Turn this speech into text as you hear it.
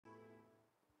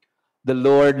The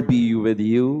Lord be with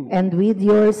you. And with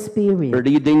your spirit. A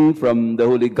reading from the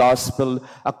Holy Gospel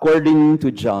according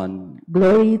to John.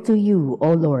 Glory to you,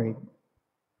 O Lord.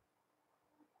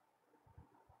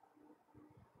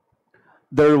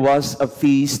 There was a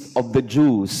feast of the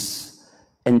Jews,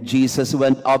 and Jesus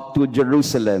went up to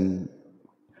Jerusalem.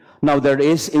 Now there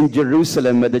is in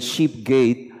Jerusalem at the sheep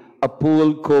gate a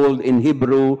pool called in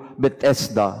Hebrew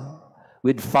Bethesda,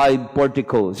 with 5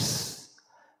 porticos.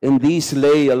 In these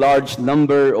lay a large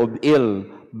number of ill,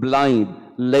 blind,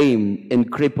 lame,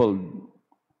 and crippled.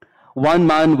 One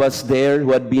man was there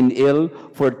who had been ill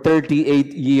for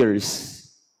 38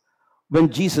 years. When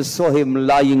Jesus saw him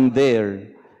lying there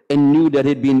and knew that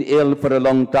he had been ill for a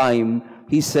long time,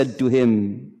 he said to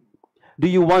him, "Do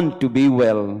you want to be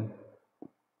well?"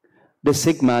 The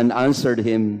sick man answered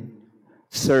him,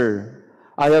 "Sir,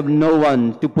 I have no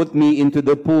one to put me into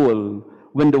the pool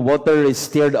when the water is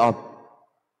stirred up.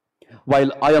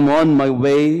 While I am on my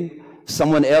way,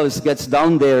 someone else gets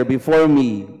down there before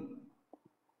me."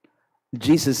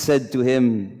 Jesus said to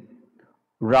him,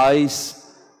 "Rise,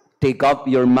 take up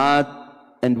your mat,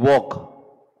 and walk."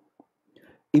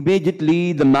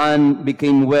 Immediately the man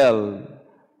became well,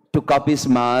 took up his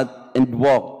mat, and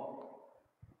walked.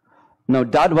 Now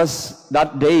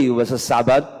that day was a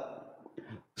Sabbath.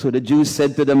 So the Jews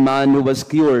said to the man who was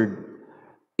cured,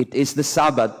 "It is the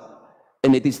Sabbath,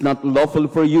 and it is not lawful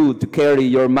for you to carry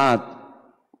your mat."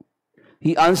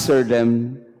 He answered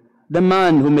them, "The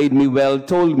man who made me well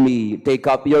told me, 'Take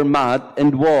up your mat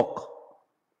and walk.'"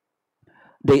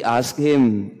 They asked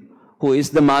him, "Who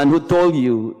is the man who told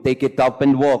you, 'Take it up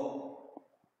and walk'?"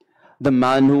 The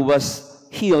man who was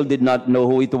healed did not know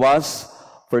who it was,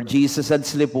 for Jesus had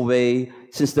slipped away,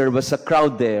 since there was a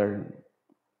crowd there.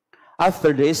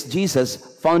 After this,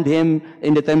 Jesus found him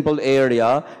in the temple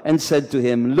area and said to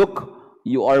him, "Look,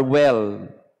 you are well.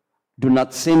 Do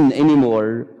not sin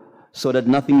anymore, so that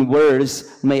nothing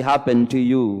worse may happen to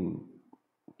you."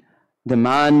 The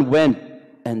man went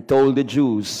and told the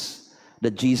Jews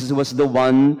that Jesus was the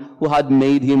one who had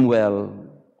made him well.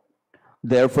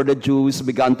 Therefore the Jews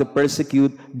began to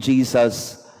persecute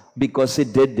Jesus because he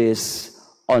did this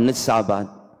on the Sabbath.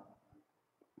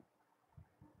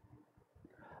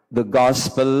 The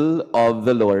Gospel of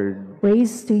the Lord.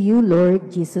 Praise to you,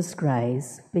 Lord Jesus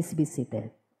Christ. Please be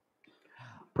seated.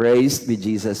 Praise be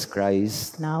Jesus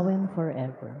Christ. Now and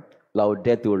forever.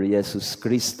 Laudetur Jesus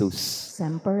Christus.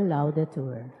 Semper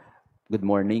laudetur. Good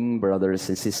morning,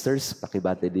 brothers and sisters.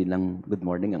 Pakibate din ng good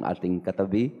morning ang ating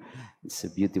katabi. It's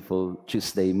a beautiful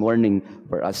Tuesday morning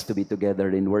for us to be together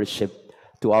in worship.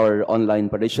 To our online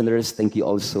parishioners, thank you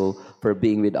also for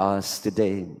being with us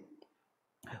today.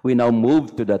 We now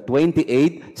move to the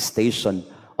 28th station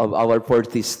of our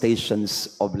 40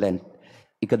 Stations of Lent.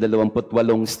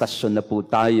 Ika-28 stasyon na po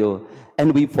tayo,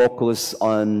 and we focus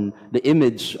on the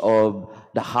image of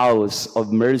the house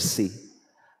of mercy.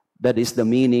 That is the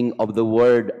meaning of the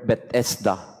word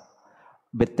Bethesda.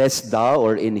 Bethesda,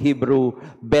 or in Hebrew,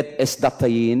 Bet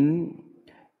Esdatayin,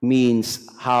 means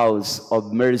house of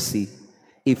mercy.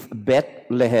 If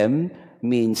Bethlehem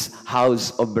means house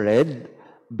of bread,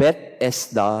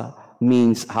 Bethesda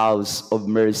means house of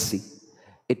mercy.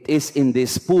 It is in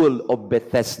this pool of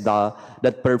Bethesda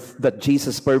that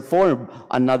Jesus performed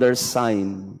another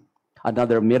sign,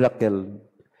 another miracle.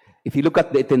 If you look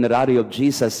at the itinerary of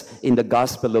Jesus in the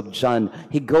Gospel of John,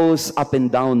 he goes up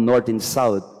and down, north and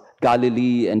south,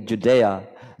 Galilee and Judea.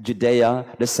 Judea,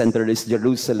 the center is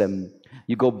Jerusalem.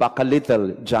 You go back a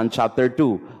little, John chapter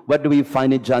 2. What do we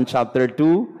find in John chapter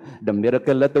 2? The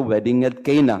miracle at the wedding at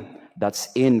Cana.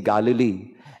 That's in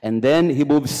Galilee. And then he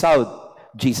moves south.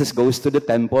 Jesus goes to the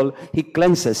temple. He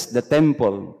cleanses the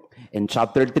temple. In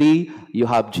chapter 3, you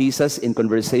have Jesus in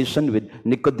conversation with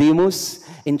Nicodemus.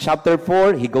 In chapter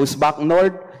 4, he goes back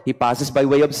north. He passes by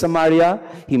way of Samaria.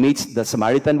 He meets the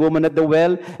Samaritan woman at the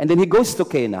well. And then he goes to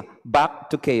Cana, back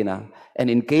to Cana. And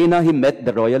in Cana, he met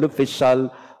the royal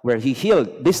official, where he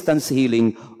healed, distance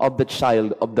healing of the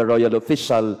child of the royal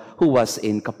official who was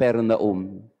in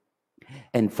Capernaum.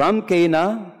 And from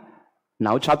Cana,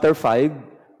 now chapter 5,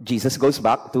 Jesus goes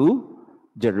back to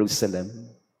Jerusalem.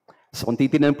 So kung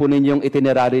titinan po ninyong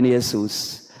itinerary ni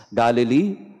Jesus,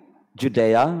 Galilee,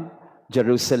 Judea,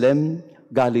 Jerusalem,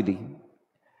 Galilee.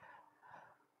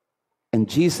 And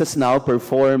Jesus now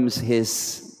performs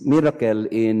his miracle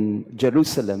in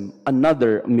Jerusalem,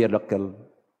 another miracle,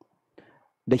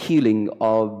 the healing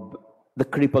of the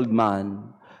crippled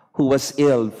man who was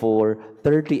ill for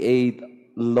 38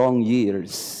 long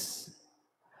years.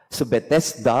 So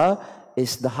Bethesda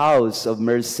is the house of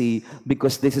mercy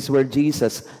because this is where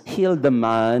Jesus healed the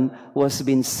man who has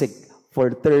been sick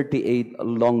for 38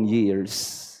 long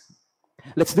years.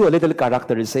 Let's do a little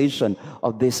characterization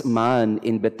of this man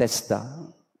in Bethesda.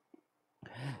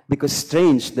 Because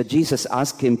strange that Jesus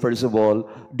asked him, first of all,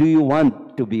 do you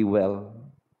want to be well?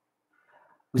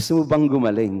 Gusto mo bang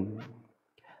gumaling?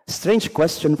 Strange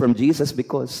question from Jesus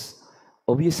because,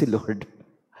 obviously, Lord,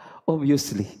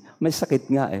 obviously, may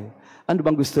sakit nga eh. Ano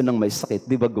bang gusto ng may sakit?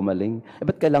 Di ba gumaling?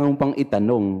 Ba't kailangan pang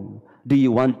itanong, do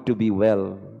you want to be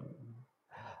well?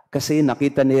 Kasi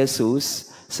nakita ni Jesus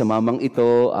sa mamang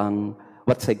ito ang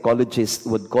what psychologists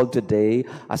would call today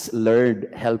as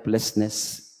learned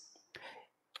helplessness.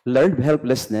 Learned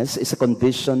helplessness is a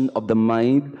condition of the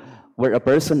mind where a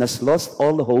person has lost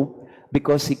all hope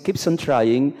because he keeps on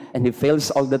trying and he fails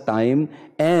all the time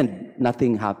and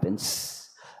nothing happens.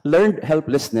 Learned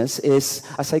helplessness is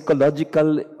a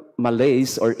psychological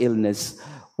malaise or illness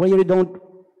where you don't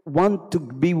want to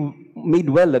be made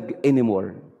well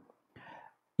anymore.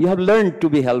 You have learned to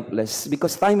be helpless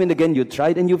because time and again you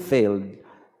tried and you failed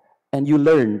and you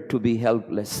learned to be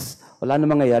helpless. Wala na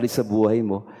mangyayari sa buhay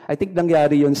mo. I think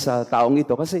nangyari yun sa taong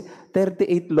ito kasi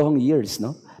 38 long years,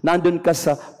 no? Nandun ka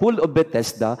sa pool of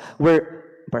Bethesda where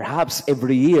perhaps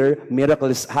every year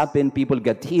miracles happen, people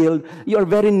get healed. You are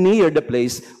very near the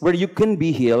place where you can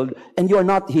be healed and you are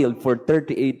not healed for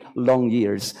 38 long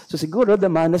years. So siguro the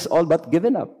man has all but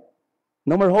given up.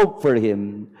 No more hope for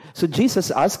him. So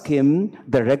Jesus asked him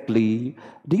directly,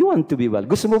 do you want to be well?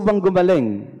 Gusto mo bang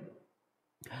gumaling?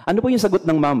 Ano po yung sagot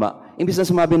ng mama? Imbis na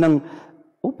sumabi ng,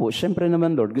 opo, syempre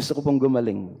naman Lord, gusto ko pong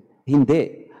gumaling.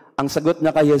 Hindi. Ang sagot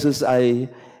niya kay Jesus ay,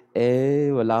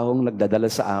 wala akong nagdadala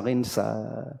sa akin sa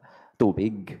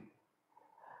tubig.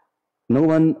 No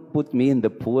one put me in the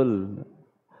pool.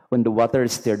 When the water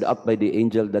is stirred up by the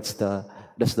angel, that's the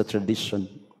tradition.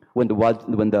 When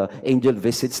the angel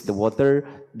visits the water,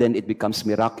 then it becomes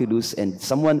miraculous and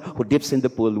someone who dips in the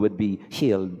pool would be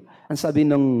healed. Ang sabi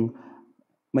ng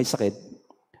may sakit,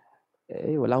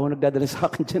 wala akong nagdadala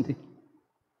sa akin dyan eh.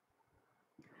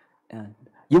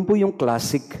 Yun po yung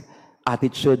classic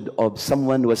attitude of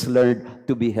someone who has learned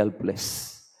to be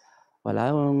helpless.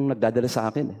 Wala akong nagdadala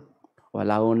sa akin eh.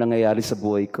 Wala akong nangyayari sa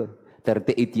buhay ko.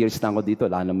 38 years na ako dito,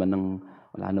 wala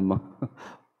namang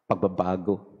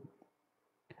pagbabago.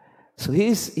 So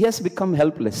he has become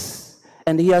helpless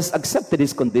and he has accepted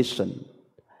his condition.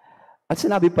 At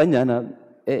sinabi pa niya na,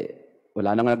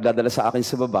 wala nang nagdadala sa akin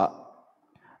sa baba.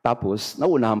 Tapos,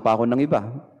 naunahan pa ako ng iba.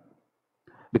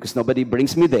 Because nobody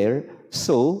brings me there.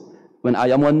 So, when I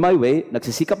am on my way,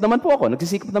 nagsisikap naman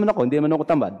ako, hindi naman ako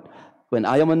tamad. When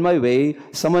I am on my way,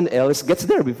 someone else gets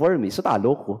there before me. So,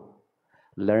 talo ko.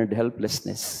 Learned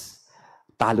helplessness.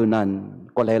 Talunan,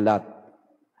 kolelat.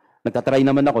 Nagtatry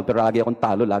naman ako, pero lagi akong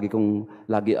talo,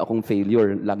 lagi akong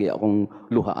failure, lagi akong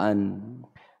luhaan.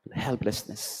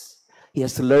 Helplessness. He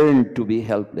has learned to be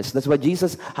helpless. That's why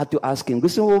Jesus had to ask him,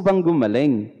 gusto mo bang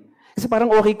gumaling? Kasi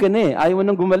parang okay ka na eh. Ayaw mo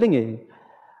nang gumaling eh.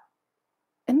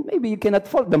 And maybe you cannot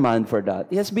fault the man for that.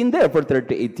 He has been there for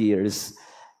 38 years.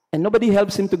 And nobody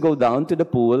helps him to go down to the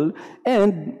pool.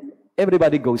 And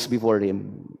everybody goes before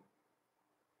him.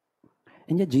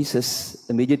 And yet Jesus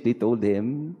immediately told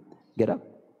him, get up,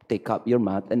 take up your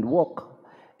mat and walk.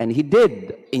 And he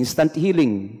did. Instant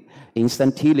healing.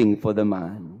 Instant healing for the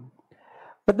man.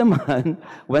 But the man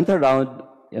went around,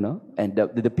 and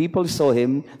the people saw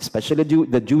him, especially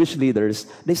the Jewish leaders,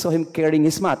 they saw him carrying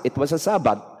his mat. It was a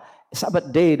Sabbath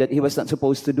day that he was not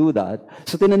supposed to do that.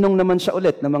 So tinanong naman siya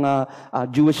ulit ng mga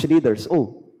Jewish leaders,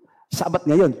 Sabbath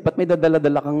ngayon, ba't may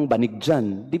dadala-dala kang banig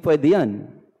dyan? Di pwede yan.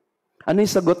 Ano yung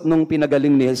sagot nung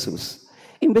pinagaling ni Jesus?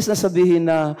 Imbes na sabihin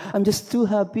na, I'm just too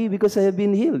happy because I have been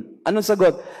healed. Anong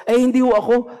sagot? Hindi ho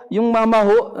ako. Yung mama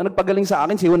ho, na nagpagaling sa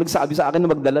akin, siya ho nagsabi sa akin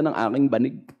na magdala ng aking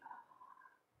banig.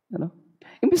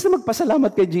 Imbes na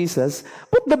magpasalamat kay Jesus,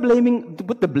 put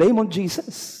the blame on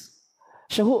Jesus.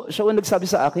 Siya ho nagsabi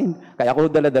sa akin, kaya ako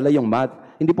dala-dala yung mat.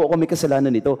 Hindi po ako may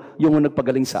kasalanan nito, yung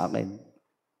nagpagaling sa akin.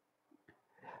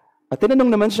 At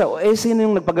tinanong naman siya, sino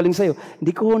yung nagpagaling sa'yo?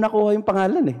 Hindi ko nakuha yung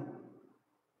pangalan eh.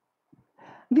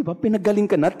 Di ba?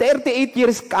 Pinagaling ka na. 38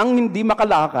 years kang hindi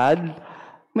makalakad.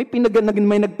 May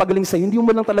nagpagaling sa'yo. Hindi mo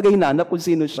lang talaga hinanap kung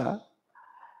sino siya.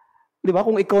 Di ba?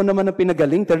 Kung ikaw naman ang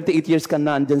pinagaling, 38 years ka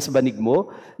na andyan sa banig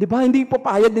mo, di ba? Hindi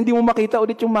papayad, hindi mo makita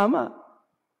ulit yung mama.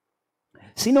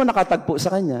 Sino nakatagpo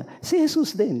sa kanya? Si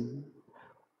Jesus din.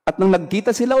 At nang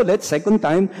nagkita sila ulit, second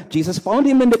time, Jesus found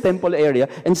him in the temple area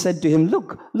and said to him,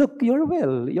 Look, you're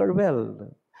well.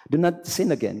 Do not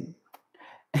sin again.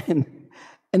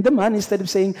 And the man, instead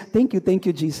of saying, thank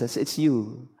you, Jesus, it's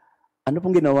you. Ano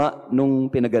pong ginawa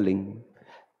nung pinagaling?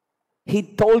 He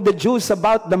told the Jews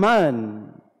about the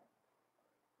man.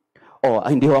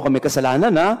 Hindi ho ako may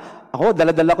kasalanan, ha? Ako,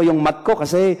 dala-dala ko yung mat ko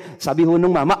kasi sabi ho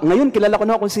nung mama, ngayon kilala ko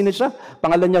na kung sino siya.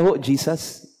 Pangalan niya ho,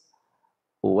 Jesus.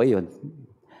 O, ayun.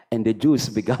 And the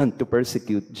Jews began to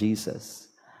persecute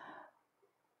Jesus.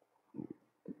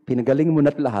 Pinagaling mo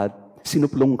na't lahat,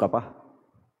 sinuplong ka pa.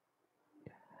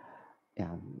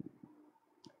 Yan.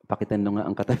 Pakitan nga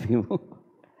ang katabi mo.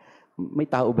 May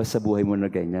tao ba sa buhay mo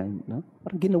na ganyan? No?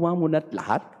 Parang ginawa mo na't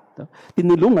lahat. No?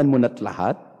 Tinulungan mo na't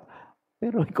lahat.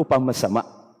 Pero ikaw pa masama.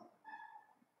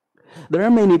 There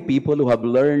are many people who have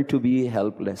learned to be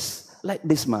helpless. Like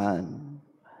this man.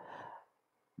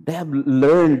 They have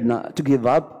learned to give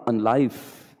up on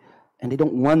life. And they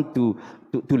don't want to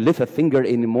lift a finger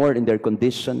anymore in their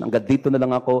condition. Hanggang dito na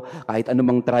lang ako, kahit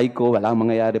anumang try ko, walang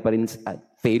mangyayari pa rin,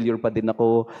 failure pa din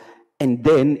ako. And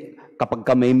then, kapag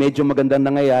ka may medyo magandang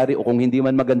nangyayari, o kung hindi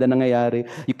man maganda nangyayari,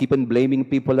 you keep on blaming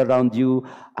people around you.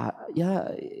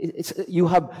 You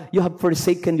have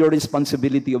forsaken your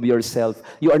responsibility of yourself.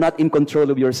 You are not in control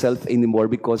of yourself anymore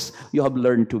because you have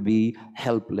learned to be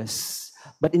helpless.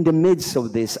 But in the midst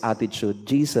of this attitude,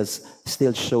 Jesus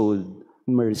still showed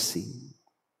mercy.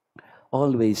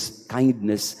 Always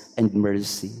kindness and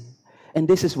mercy. And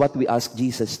this is what we ask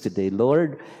Jesus today.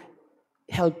 Lord,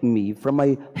 help me from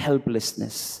my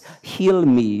helplessness. Heal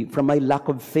me from my lack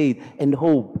of faith and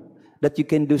hope that you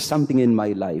can do something in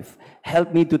my life.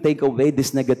 Help me to take away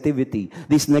this negativity,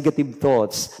 these negative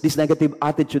thoughts, these negative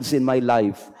attitudes in my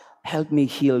life. Help me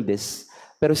heal this.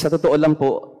 Pero sa totoo lang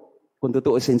po, kung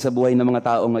tutuusin sa buhay ng mga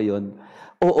tao ngayon,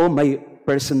 oo, may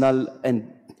personal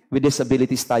and with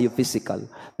disabilities tayo physical.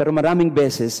 Pero maraming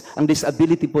beses, ang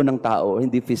disability po ng tao,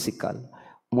 hindi physical.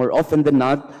 More often than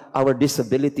not, our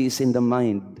disability is in the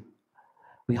mind.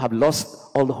 We have lost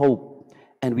all hope,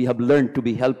 and we have learned to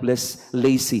be helpless,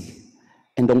 lazy,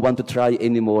 and don't want to try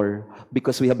anymore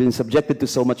because we have been subjected to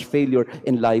so much failure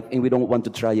in life, and we don't want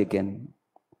to try again.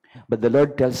 But the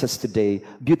Lord tells us today,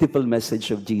 beautiful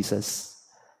message of Jesus,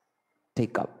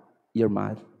 take up your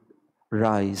mat,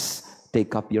 rise,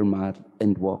 take up your mat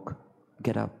and walk.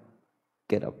 Get up.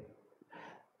 Get up.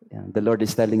 Yeah, the Lord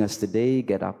is telling us today,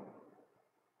 get up.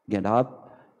 Get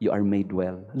up. You are made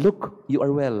well. Look, you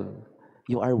are well.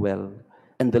 You are well.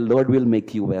 And the Lord will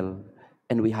make you well.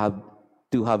 And we have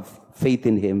to have faith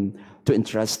in Him, to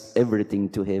entrust everything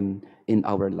to Him in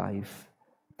our life.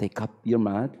 Take up your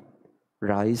mat,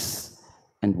 rise,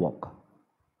 and walk.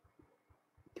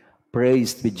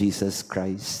 Praised be Jesus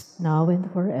Christ. Now and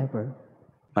forever.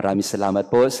 Maraming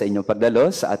salamat po sa inyong pagdalo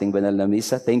sa ating banal na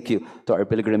misa. Thank you to our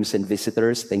pilgrims and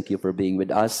visitors. Thank you for being with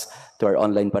us. To our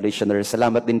online parishioners,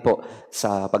 salamat din po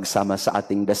sa pagsama sa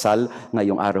ating dasal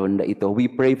ngayong araw na ito. We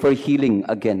pray for healing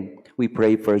again. We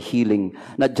pray for healing,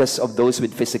 not just of those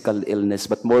with physical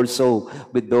illness, but more so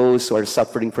with those who are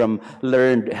suffering from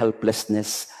learned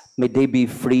helplessness. May they be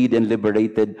freed and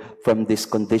liberated from this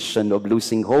condition of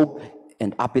losing hope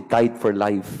and appetite for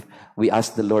life. We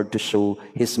ask the Lord to show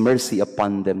His mercy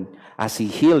upon them as He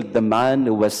healed the man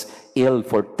who was ill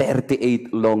for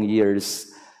 38 long years.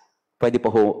 Pwede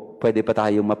pa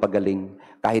tayong mapagaling.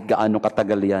 Kahit gaano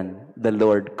katagal yan, the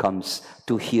Lord comes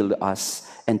to heal us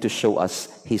and to show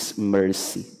us His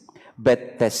mercy.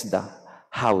 Bethesda,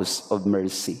 house of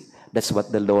mercy. That's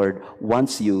what the Lord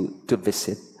wants you to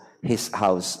visit, His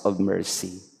house of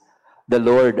mercy. The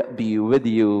Lord be with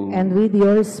you. And with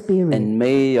your spirit. And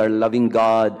may our loving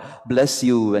God bless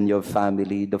you and your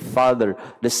family, the Father,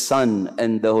 the Son,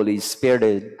 and the Holy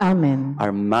Spirit. Amen.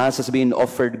 Our Mass has been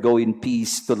offered. Go in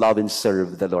peace to love and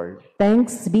serve the Lord.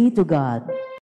 Thanks be to God.